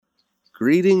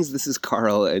Greetings, this is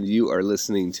Carl, and you are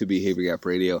listening to Behavior Gap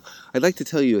Radio. I'd like to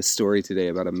tell you a story today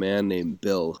about a man named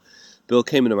Bill. Bill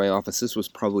came into my office, this was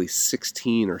probably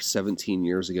 16 or 17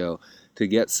 years ago, to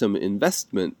get some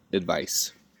investment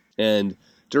advice. And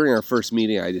during our first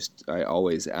meeting, I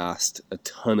always asked a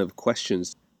ton of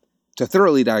questions to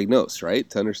thoroughly diagnose, right?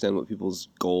 To understand what people's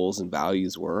goals and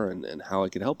values were and how I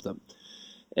could help them.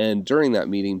 And during that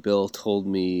meeting, Bill told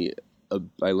me,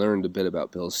 I learned a bit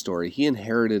about Bill's story. He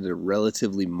inherited a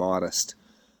relatively modest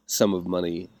sum of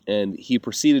money, and he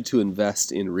proceeded to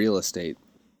invest in real estate.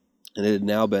 And it had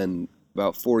now been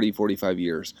about 45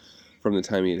 years from the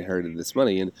time he inherited this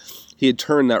money. And he had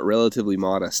turned that relatively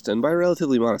modest, and by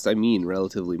relatively modest, I mean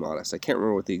relatively modest. I can't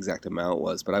remember what the exact amount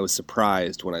was, but I was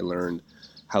surprised when I learned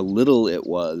how little it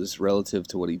was relative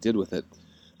to what he did with it,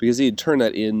 because he had turned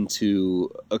that into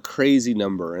a crazy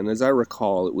number. And as I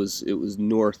recall, it was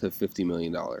north of $50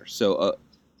 million. So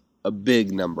a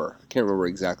big number. I can't remember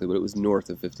exactly, but it was north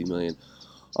of $50 million.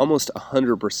 Almost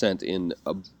 100% in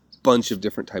a bunch of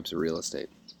different types of real estate.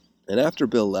 And after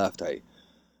Bill left,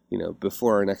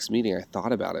 before our next meeting, I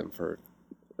thought about him for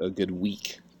a good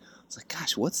week. I was like,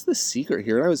 gosh, what's the secret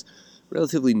here? And I was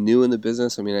relatively new in the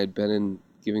business. I mean, I'd been in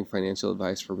giving financial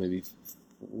advice for maybe,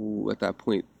 at that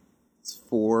point,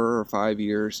 4 or 5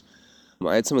 years.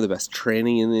 I had some of the best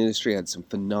training in the industry. I had some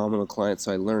phenomenal clients,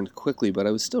 so I learned quickly, but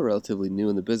I was still relatively new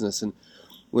in the business. And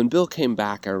when Bill came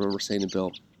back, I remember saying to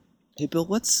Bill, "Hey, Bill,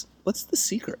 what's the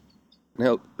secret?"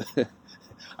 Now,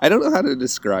 I don't know how to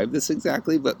describe this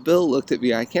exactly, but Bill looked at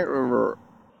me. I can't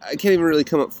even really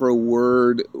come up for a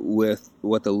word with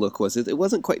what the look was. It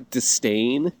wasn't quite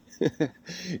disdain,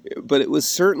 but it was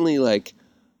certainly like,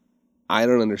 I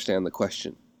don't understand the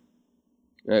question.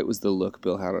 It was the look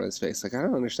Bill had on his face. Like, I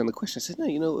don't understand the question. I said,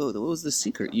 no, what was the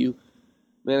secret? You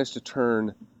managed to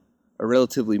turn a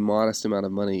relatively modest amount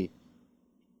of money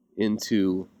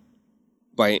into,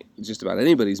 by just about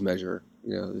anybody's measure,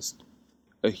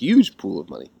 a huge pool of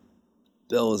money.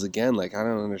 Bill was again like, I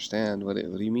don't understand. What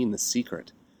do you mean the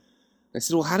secret? I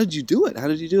said, well, how did you do it? How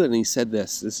did you do it? And he said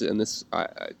this, I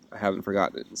haven't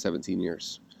forgotten it in 17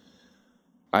 years.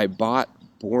 I bought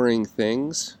boring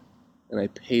things, and I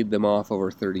paid them off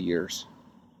over 30 years.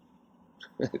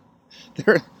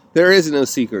 There is no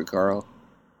secret, Carl.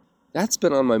 That's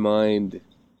been on my mind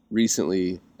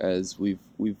recently as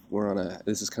we're on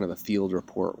this is kind of a field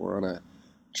report. We're on a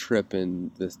trip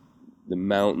in the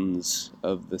mountains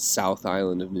of the South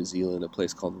Island of New Zealand, a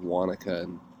place called Wanaka.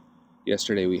 And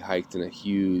yesterday we hiked in a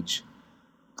huge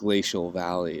glacial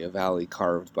valley, a valley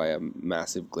carved by a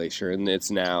massive glacier, and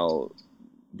it's now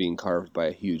being carved by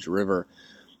a huge river.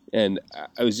 And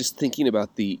I was just thinking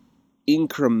about the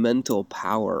incremental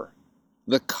power,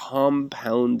 the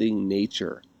compounding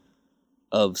nature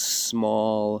of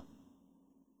small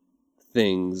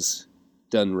things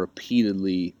done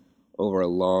repeatedly over a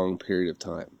long period of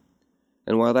time.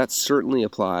 And while that certainly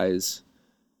applies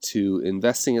to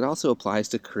investing, it also applies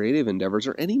to creative endeavors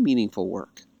or any meaningful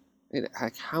work. And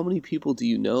how many people do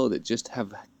you know that just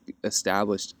have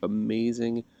established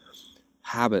amazing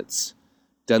habits,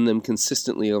 done them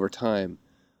consistently over time?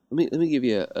 Let me give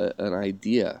you an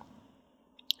idea.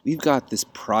 You've got this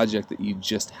project that you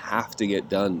just have to get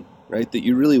done, right? That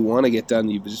you really want to get done.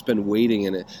 You've just been waiting,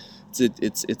 and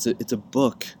it's a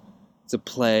book, it's a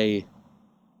play,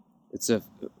 it's a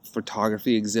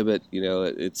photography exhibit.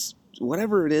 It's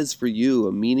whatever it is for you,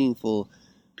 a meaningful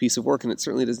piece of work, and it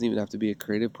certainly doesn't even have to be a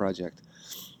creative project.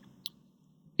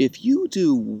 If you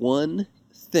do one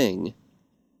thing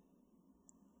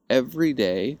every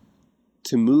day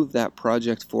to move that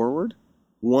project forward,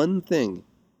 one thing,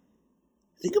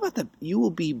 think about that. You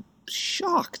will be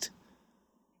shocked.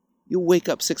 You'll wake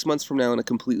up 6 months from now in a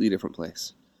completely different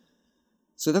place.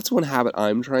 So that's one habit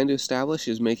I'm trying to establish,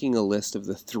 is making a list of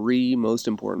the 3 most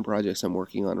important projects I'm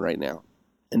working on right now.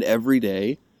 And every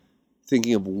day,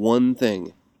 thinking of one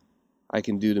thing I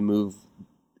can do to move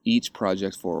each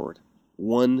project forward.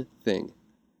 One thing.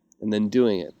 And then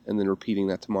doing it, and then repeating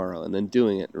that tomorrow, and then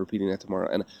doing it, and repeating that tomorrow.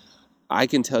 And I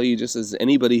can tell you, just as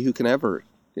anybody who can ever,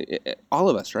 all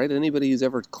of us, right? Anybody who's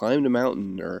ever climbed a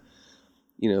mountain or,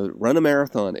 run a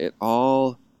marathon,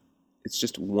 it's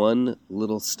just one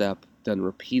little step done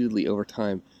repeatedly over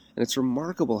time. And it's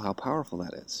remarkable how powerful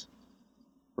that is.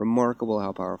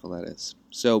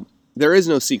 So there is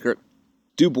no secret.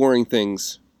 Do boring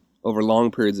things over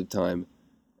long periods of time,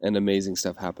 and amazing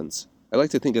stuff happens. I like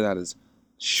to think of that as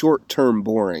short-term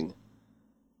boring,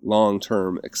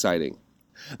 long-term exciting.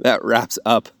 That wraps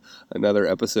up another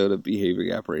episode of Behavior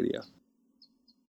Gap Radio.